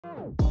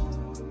Hi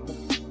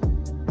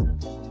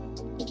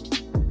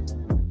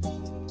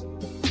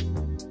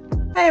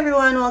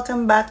everyone,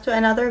 welcome back to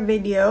another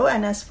video,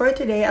 and as for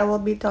today I will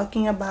be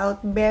talking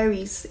about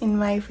berries in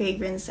my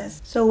fragrances.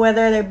 So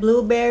whether they're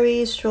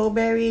blueberry,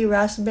 strawberry,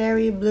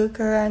 raspberry,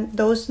 bluecurrant,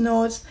 those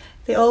notes,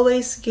 they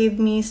always give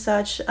me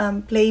such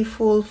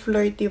playful,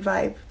 flirty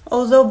vibe.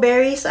 Although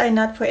berries are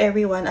not for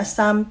everyone, as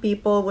some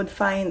people would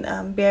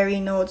find berry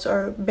notes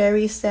or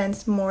berry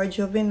scents more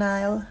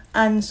juvenile,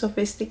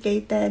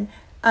 unsophisticated,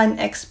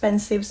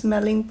 unexpensive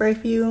smelling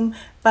perfume,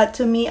 but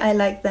to me I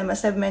like them.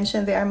 As I've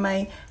mentioned, they are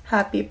my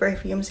happy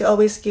perfumes. They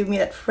always give me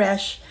that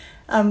fresh,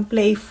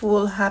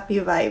 playful, happy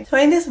vibe. So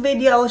in this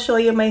video, I'll show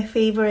you my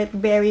favorite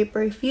berry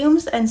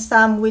perfumes and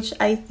some which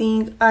I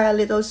think are a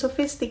little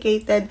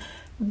sophisticated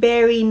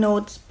berry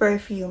notes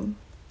perfume.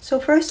 So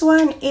first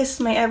one is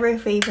my ever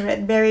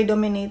favorite berry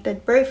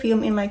dominated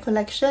perfume in my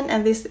collection,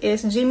 and this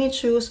is Jimmy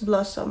Choo's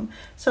Blossom.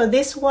 So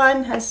this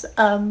one has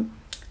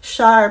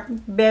sharp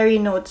berry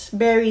notes,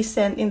 berry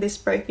scent in this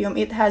perfume.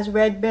 It has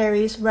red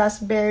berries,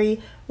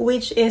 raspberry,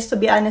 which is, to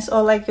be honest,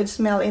 all I could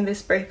smell in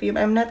this perfume.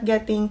 I'm not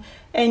getting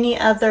any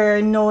other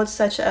notes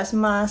such as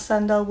musk,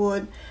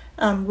 sandalwood,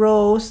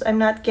 rose. I'm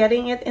not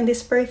getting it in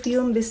this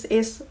perfume. This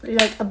is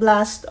like a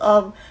blast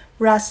of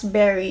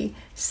raspberry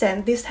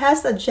scent. This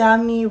has a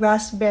jammy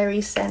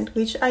raspberry scent,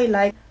 which I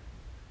like.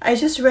 I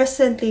just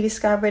recently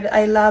discovered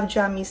I love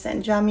jammy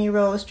scent, jammy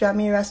rose,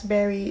 jammy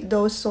raspberry,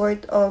 those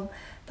sort of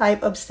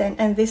type of scent,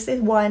 and this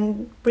is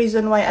one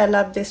reason why I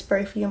love this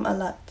perfume a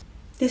lot.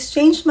 This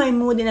changed my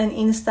mood in an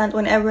instant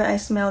whenever I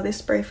smell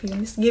this perfume.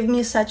 This gives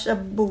me such a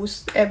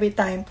boost every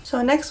time.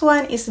 So next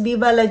one is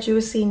Viva La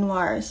Juicy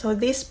Noir. So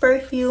this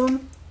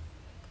perfume,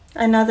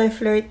 another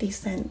flirty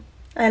scent.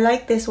 I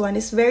like this one.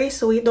 It's very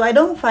sweet, though I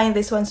don't find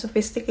this one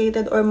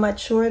sophisticated or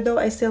mature, though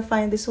I still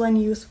find this one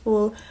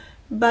useful,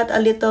 but a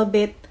little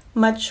bit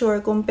mature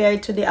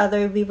compared to the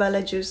other Viva La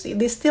Juicy.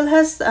 This still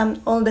has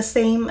all the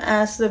same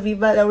as the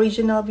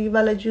original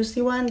Viva La Juicy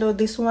one, though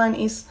this one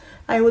is,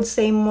 I would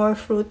say, more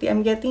fruity.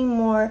 I'm getting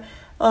more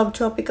of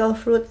tropical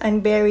fruit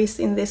and berries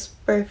in this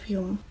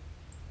perfume.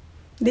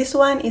 This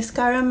one is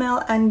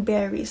caramel and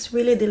berries.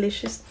 Really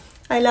delicious.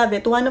 I love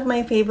it. One of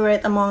my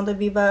favorite among the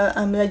Viva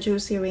La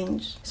Juicy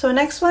range. So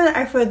next one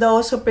are for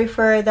those who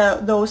prefer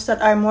those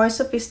that are more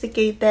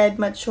sophisticated,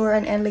 mature,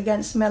 and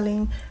elegant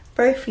smelling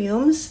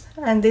perfumes.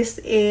 And this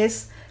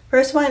is,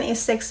 first one is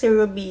Sexy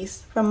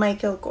Rubies from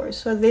Michael Kors.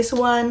 So this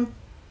one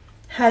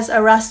has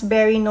a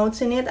raspberry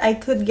notes in it. I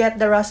could get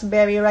the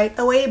raspberry right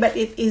away, but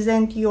it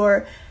isn't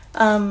your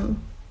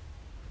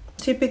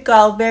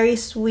typical very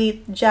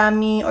sweet,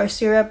 jammy, or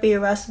syrupy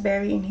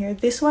raspberry in here.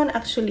 This one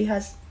actually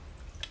has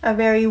a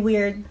very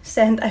weird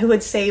scent, I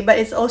would say, but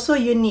it's also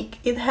unique.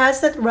 It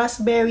has that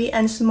raspberry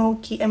and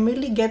smoky. I'm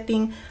really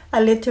getting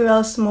a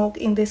literal smoke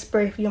in this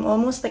perfume,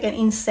 almost like an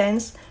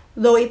incense,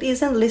 though it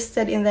isn't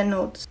listed in the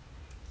notes.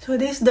 So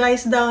this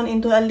dries down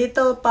into a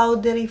little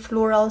powdery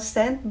floral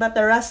scent, but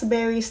the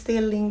raspberry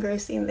still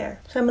lingers in there.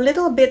 So I'm a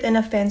little bit on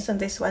a fence on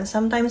this one.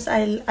 Sometimes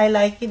I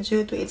like it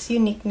due to its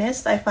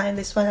uniqueness. I find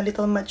this one a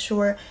little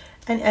mature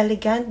and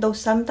elegant, though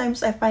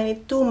sometimes I find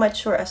it too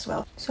mature as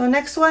well. So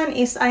next one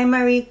is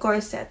Marie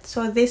Corset.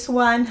 So this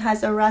one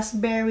has a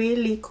raspberry,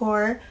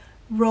 liqueur,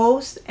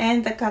 rose,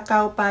 and the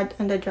cacao pad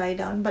on the dry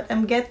down, but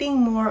I'm getting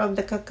more of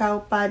the cacao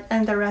pad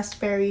and the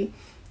raspberry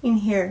in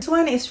here. This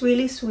one is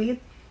really sweet.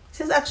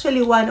 This is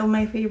actually one of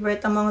my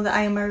favorite among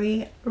the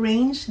Marie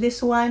range.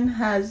 This one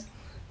has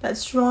that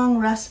strong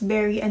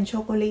raspberry and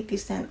chocolatey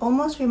scent.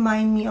 Almost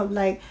remind me of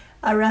like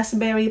a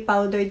raspberry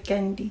powdered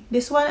candy.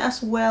 This one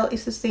as well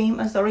is the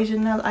same as the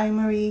original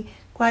Marie,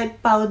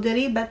 quite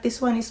powdery, but this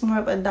one is more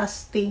of a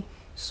dusty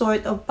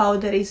sort of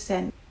powdery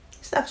scent.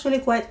 It's actually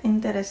quite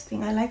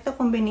interesting. I like the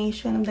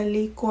combination of the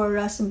liqueur,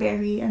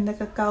 raspberry, and the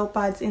cacao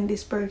pads in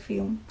this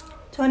perfume.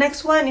 So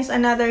next one is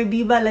another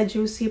Viva La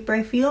Juicy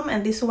perfume,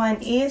 and this one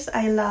is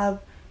I Love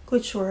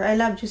Couture. I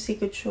Love Juicy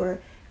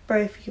Couture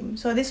perfume.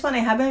 So this one I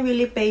haven't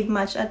really paid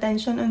much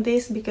attention on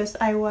this because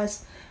I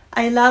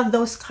love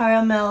those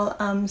caramel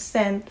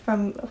scent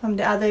from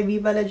the other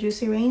Viva La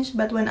Juicy range,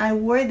 but when I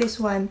wore this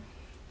one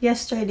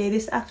yesterday,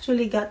 this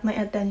actually got my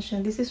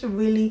attention. This is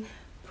really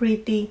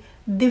pretty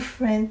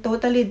different,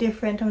 totally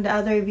different from the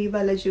other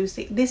Viva La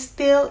Juicy. This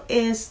still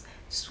is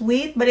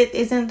sweet, but it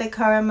isn't the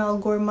caramel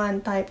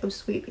gourmand type of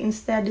sweet.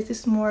 Instead, this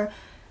is more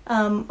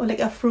like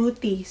a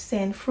fruity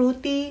scent.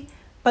 Fruity,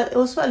 but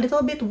also a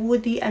little bit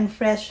woody and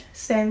fresh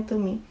scent to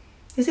me.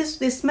 This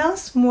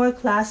smells more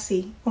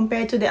classy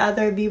compared to the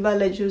other Viva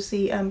La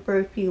Juicy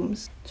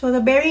perfumes. So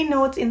the berry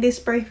notes in this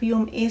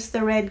perfume is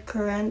the red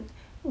currant,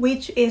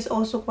 which is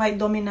also quite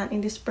dominant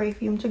in this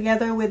perfume,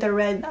 together with the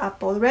red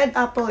apple. Red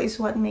apple is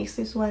what makes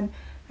this one,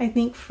 I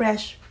think,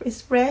 fresh.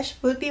 It's fresh,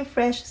 fruity,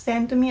 fresh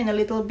scent to me, and a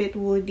little bit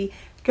woody.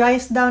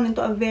 Dries down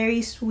into a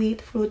very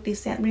sweet, fruity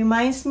scent.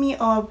 Reminds me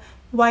of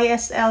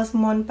YSL's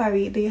Mon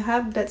Paris. They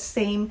have that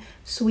same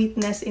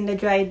sweetness in the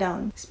dry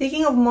down.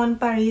 Speaking of Mon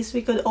Paris,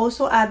 we could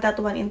also add that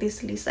one in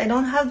this list. I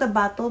don't have the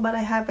bottle, but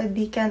I have a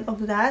decant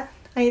of that.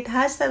 And it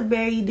has that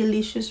very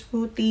delicious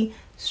fruity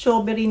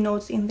strawberry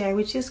notes in there,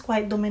 which is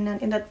quite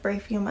dominant in that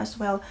perfume as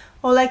well.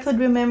 All I could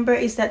remember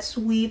is that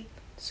sweet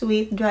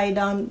dry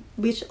down,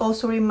 which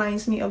also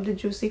reminds me of the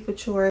Juicy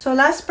Couture. So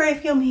last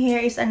perfume here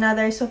is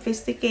another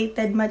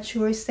sophisticated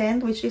mature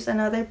scent, which is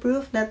another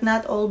proof that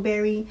not all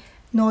berry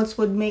notes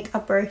would make a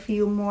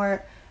perfume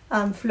more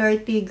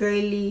flirty,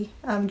 girly,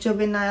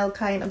 juvenile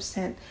kind of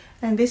scent.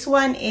 And this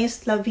one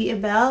is La Vie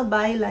est Belle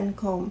by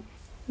Lancome.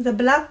 The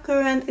black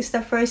currant is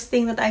the first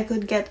thing that I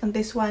could get on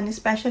this one,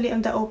 especially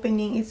on the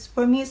opening.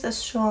 For me, it's a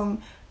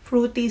strong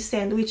fruity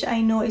scent, which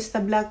I know is the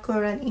black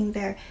currant in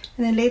there.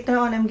 And then later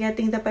on, I'm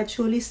getting the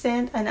patchouli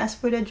scent. And as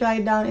for the dry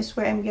down is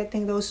where I'm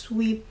getting those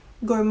sweet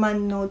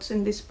gourmand notes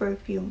in this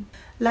perfume.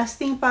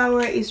 Lasting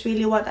power is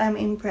really what I'm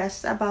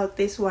impressed about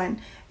this one.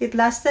 It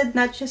lasted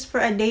not just for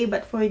a day,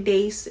 but for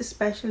days,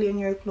 especially on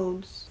your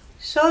clothes.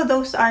 So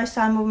those are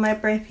some of my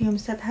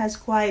perfumes that has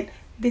quite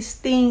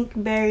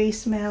distinct berry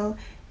smell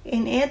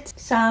in it.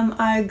 Some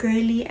are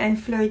girly and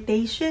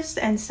flirtatious,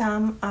 and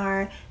some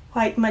are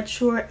quite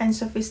mature and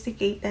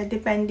sophisticated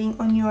depending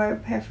on your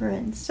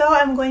preference. So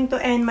I'm going to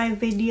end my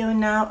video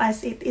now,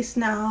 as it is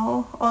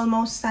now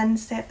almost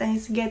sunset and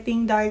it's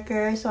getting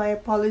darker. So I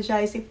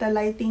apologize if the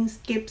lighting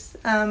keeps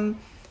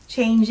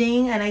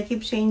changing, and I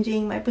keep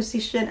changing my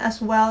position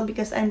as well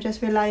because I'm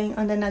just relying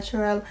on the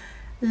natural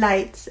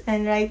lights,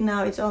 and right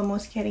now it's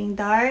almost getting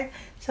dark.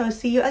 So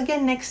see you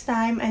again next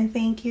time, and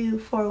thank you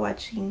for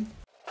watching.